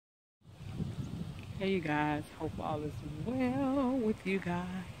Hey, you guys. Hope all is well with you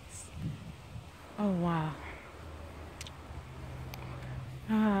guys. Oh, wow.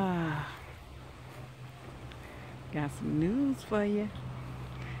 Ah, got some news for you.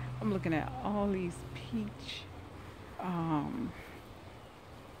 I'm looking at all these peach. Um,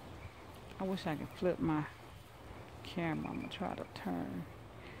 I wish I could flip my camera. I'm going to try to turn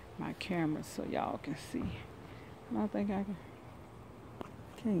my camera so y'all can see. I don't think I can.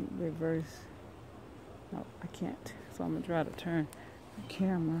 Can't reverse. No, I can't. So I'm going to try to turn the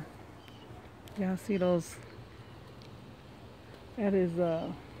camera. Y'all see those? That is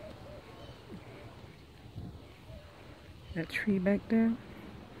that tree back there.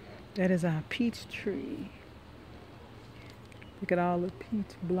 That is our peach tree. Look at all the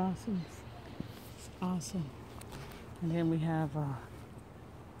peach blossoms. It's awesome. And then we have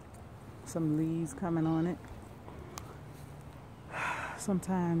some leaves coming on it.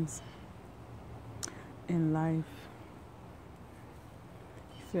 Sometimes in life,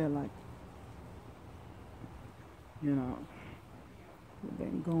 you feel like, you've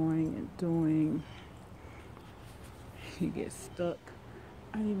been going and doing, you get stuck.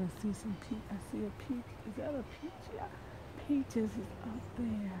 I even see some peach. I see a peach. Is that a peach? Yeah. Peaches is up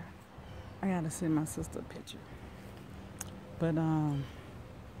there. I gotta send my sister a picture. But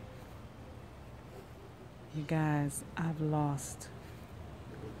you guys, I've lost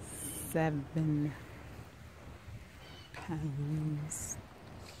 7 pounds.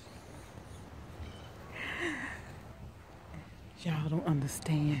 Y'all don't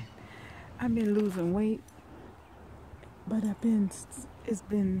understand. I've been losing weight, but it's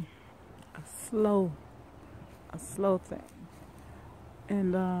been a slow thing.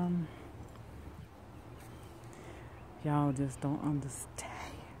 And y'all just don't understand.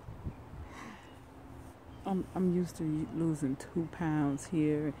 I'm used to losing 2 pounds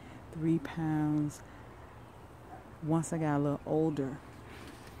here, 3 pounds. Once I got a little older,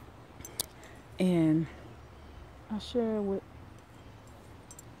 and I share with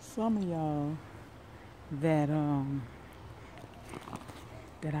some of y'all that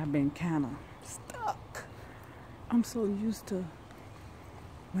that I've been kind of stuck. I'm so used to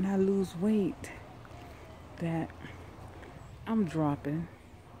when I lose weight that I'm dropping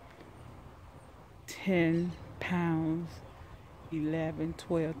 10 pounds, 11,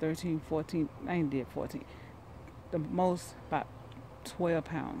 12, 13, 14. I ain't did 14. The most about 12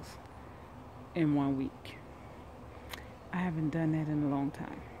 pounds in 1 week. I haven't done that in a long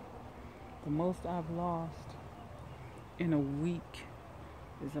time. The most I've lost in a week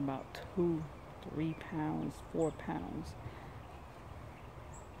is about 2, 3 pounds, 4 pounds.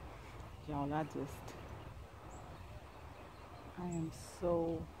 Y'all, I am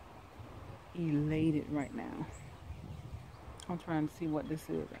so elated right now. I'm trying to see what this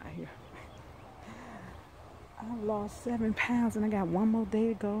is out here. I lost 7 pounds and I got 1 more day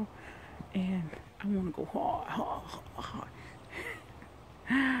to go. And I want to go hard.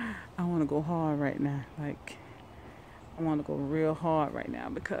 I want to go hard right now. Like, I want to go real hard right now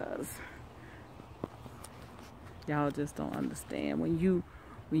because y'all just don't understand. When you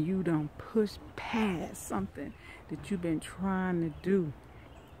don't push past something that you've been trying to do,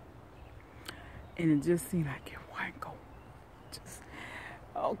 and it just seems like it won't go. Just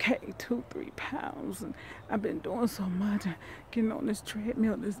okay, 2, 3 pounds, and I've been doing so much, getting on this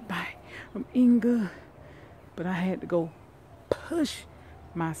treadmill, this bike. I'm eating good, but I had to go push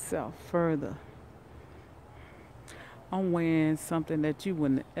myself further. I'm wearing something that you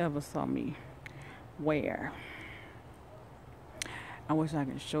wouldn't ever saw me wear. I wish I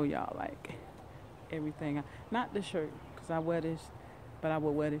could show y'all like everything. Not the shirt, because I wear this, but I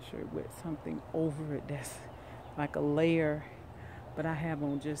would wear this shirt with something over it that's like a layer. But I have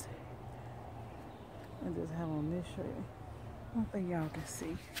on just have on this shirt. I don't think y'all can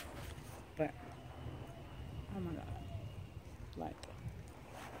see, but oh my god, like,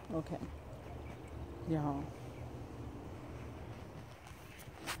 okay, y'all.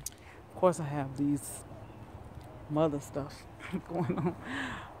 Of course, I have these mother stuff going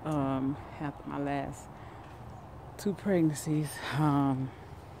on after my last 2 pregnancies,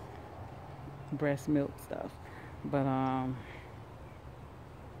 breast milk stuff, but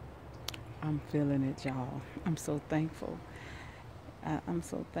I'm feeling it, y'all. I'm so thankful. I'm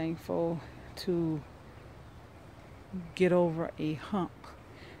so thankful to get over a hump,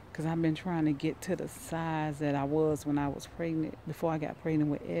 because I've been trying to get to the size that I was when I was pregnant, before I got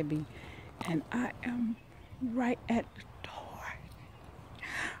pregnant with Ebby, and I am right at the door.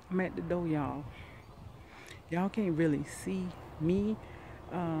 I'm at the door, y'all. Y'all can't really see me,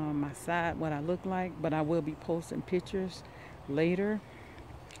 my side, what I look like, but I will be posting pictures later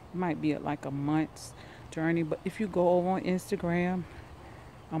It might be like a month's journey, but if you go over on Instagram,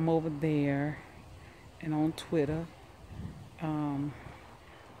 I'm over there, and on Twitter. Um,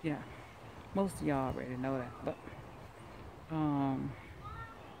 yeah, most of y'all already know that, but um,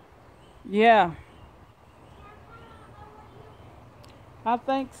 yeah, I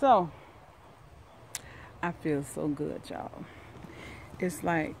think so. I feel so good, y'all. It's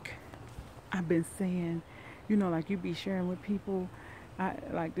like I've been saying, like you be sharing with people.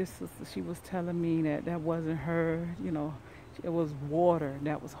 Like this sister, she was telling me that wasn't her, it was water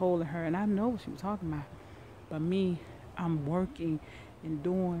that was holding her, and I know what she was talking about. But me, I'm working and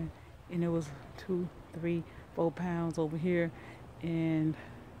doing, and it was 2, 3, 4 pounds over here, and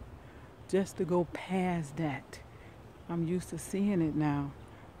just to go past that, I'm used to seeing it now.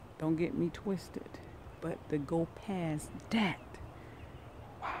 Don't get me twisted, but to go past that,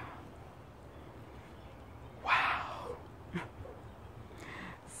 wow.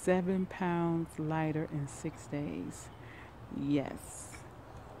 7 pounds lighter in 6 days. Yes.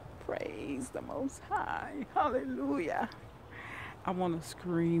 Praise the Most High. Hallelujah. I want to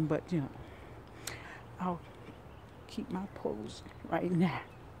scream, but I'll keep my pose right now.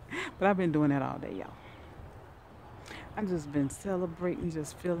 But I've been doing that all day, y'all. I've just been celebrating,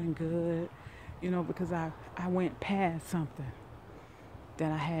 just feeling good, because I went past something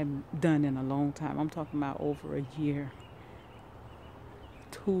that I hadn't done in a long time. I'm talking about over a year.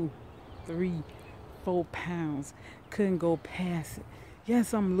 2, 3, 4 pounds. Couldn't go past it.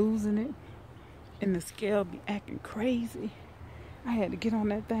 Yes, I'm losing it. And the scale be acting crazy. I had to get on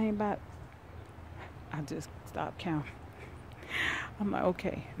that thing, but I just stopped counting. I'm like,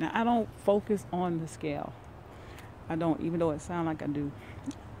 okay. Now, I don't focus on the scale. I don't, even though it sounds like I do.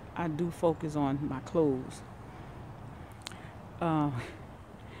 I do focus on my clothes.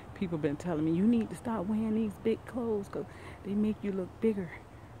 People been telling me, you need to stop wearing these big clothes because they make you look bigger.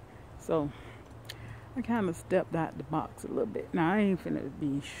 So I kind of stepped out the box a little bit. Now I ain't finna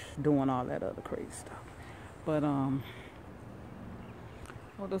be doing all that other crazy stuff. But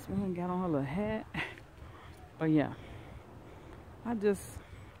this woman got on her little hat. But yeah, I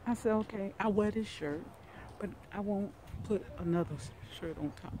said, okay, I wear this shirt, but I won't put another shirt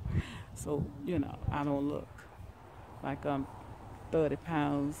on top. So, I don't look like I'm 30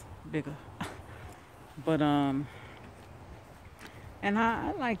 pounds bigger. But and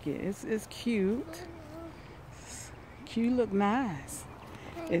I like it. It's cute. Cute, look nice.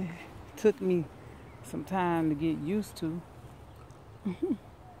 It took me some time to get used to.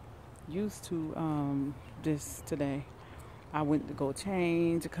 This today. I went to go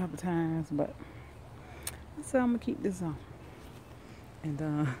change a couple times, but I said I'm gonna keep this on.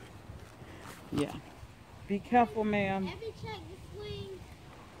 And yeah. Be careful, ma'am. Have you checked the swing?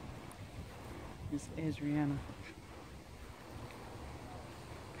 Miss Adriana.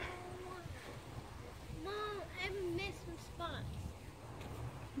 Mom, I haven't missed some spots.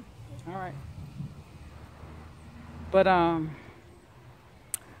 All right. But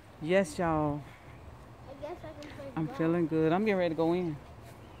yes, y'all. I guess I can play I'm golf. feeling good. I'm getting ready to go in.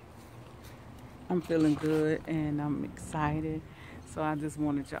 I'm feeling good and I'm excited. So I just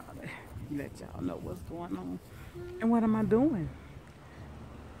wanted y'all to let y'all know what's going on. And what am I doing?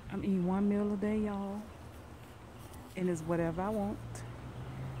 I'm eating 1 meal a day, y'all. And it's whatever I want.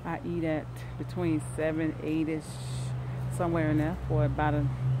 I eat at between 7, 8-ish, somewhere in there for about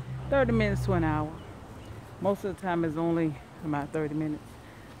 30 minutes to an hour. Most of the time it's only about 30 minutes.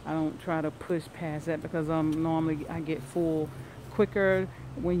 I don't try to push past that because normally I get full quicker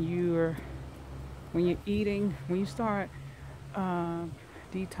when you're eating. When you start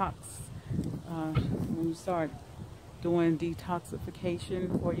detox, when you start doing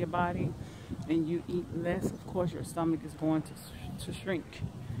detoxification for your body, and you eat less, of course your stomach is going to shrink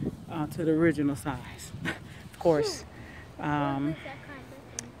to the original size. Of course.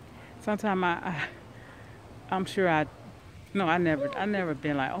 Sometimes I'm sure I never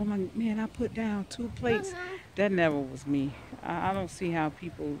been like, oh my man, I put down 2 plates. That never was me. I don't see how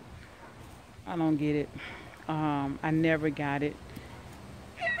people, I don't get it. I never got it.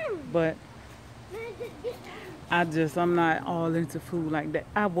 But I'm not all into food like that.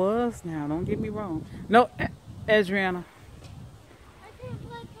 I was now, don't get me wrong. No, Adriana. I can't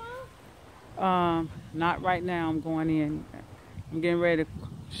play golf. Not right now. I'm going in. I'm getting ready to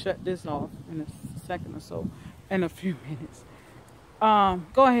shut this off in a second or so, in a few minutes.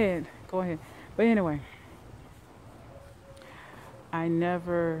 Go ahead. But anyway, I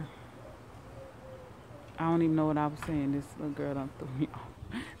don't even know what I was saying. This little girl done threw me off.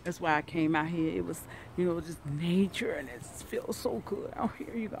 That's why I came out here. It was, just nature, and it feels so good out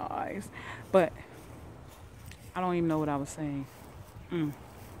here, you guys. But I don't even know what I was saying.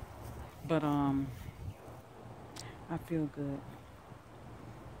 But I feel good.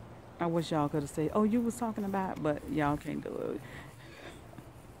 I wish y'all could have said, "Oh, you was talking about," but y'all can't do it.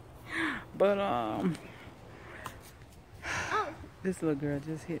 But Oh. this little girl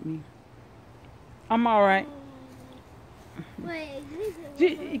just hit me. I'm all right. Wait,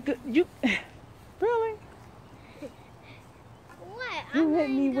 You really? what? You I'm hit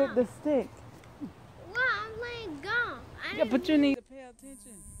me laying with the gum. stick. What? I'm laying gum. I Yeah, didn't but you mean- need to pay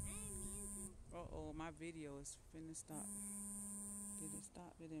attention. I didn't mean to. Oh, my video is finna stop. Did it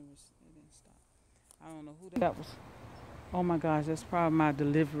stop? It didn't stop. I don't know who that was. Oh my gosh, that's probably my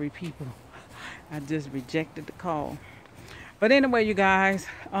delivery people. I just rejected the call. But anyway, you guys,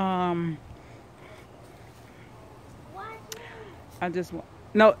 What? I just want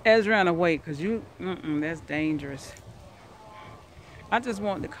no Ezra, wait, cause that's dangerous. I just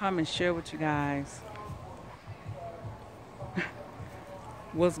wanted to come and share with you guys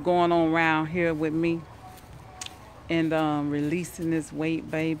what's going on around here with me and releasing this weight,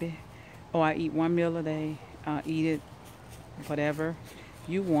 baby. Oh, I eat 1 meal a day. Eat it, whatever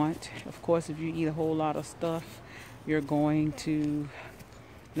you want. Of course, if you eat a whole lot of stuff, you're going to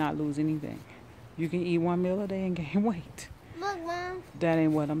not lose anything. You can eat 1 meal a day and gain weight. Look, Mom. That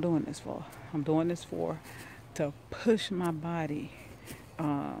ain't what I'm doing this for. I'm doing this for to push my body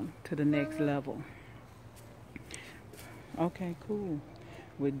to the next level. Okay, cool.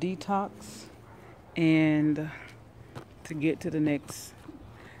 With detox and to get to the next,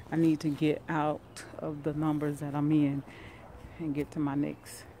 I need to get out of the numbers that I'm in and get to my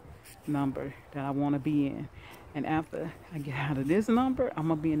next number that I want to be in. And after I get out of this number, I'm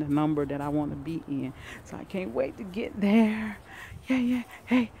going to be in the number that I want to be in. So I can't wait to get there. Yeah.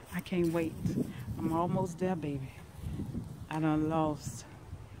 Hey, I can't wait. I'm almost there, baby. I done lost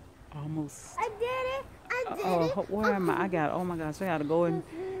almost. I did it. I did Oh, it. where am I? Oh my gosh, I got to go and,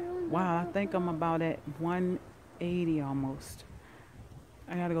 wow, I think I'm about at 180 almost.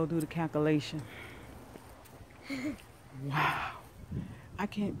 I got to go do the calculation. Wow. I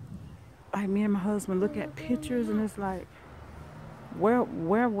can't, like me and my husband look at pictures and it's like, where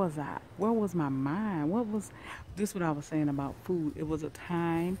was I? Where was my mind? This is what I was saying about food. It was a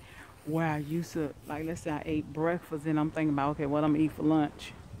time where I used to, like, let's say I ate breakfast and I'm thinking about, okay, what I'm gonna eat for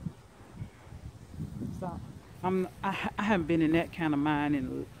lunch. So I haven't been in that kind of mind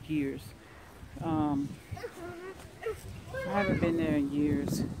in years. I haven't been there in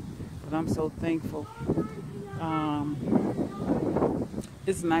years, but I'm so thankful.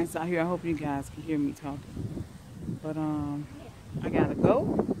 It's nice out here. I hope you guys can hear me talking. But I gotta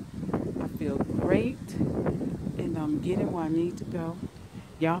go. I feel great, and I'm getting where I need to go.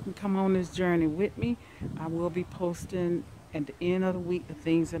 Y'all can come on this journey with me. I will be posting at the end of the week the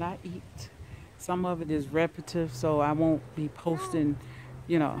things that I eat. Some of it is repetitive, so I won't be posting,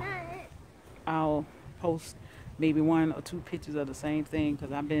 I'll post maybe 1 or 2 pictures of the same thing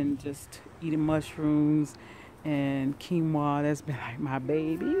because I've been just eating mushrooms and quinoa. That's been like my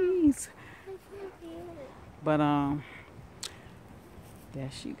babies. But there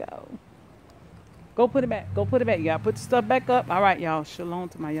she go. Go put it back. Go put it back. You gotta put the stuff back up. All right, y'all. Shalom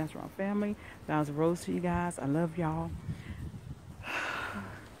to my Yashron family. That was a rose to you guys. I love y'all.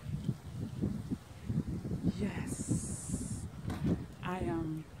 Yes. I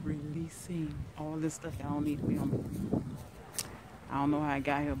am releasing all this stuff that I don't need to be on me. I don't know how I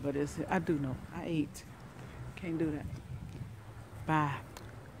got here, but I do know. I ate. Can't do that. Bye.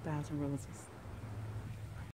 1,000 roses.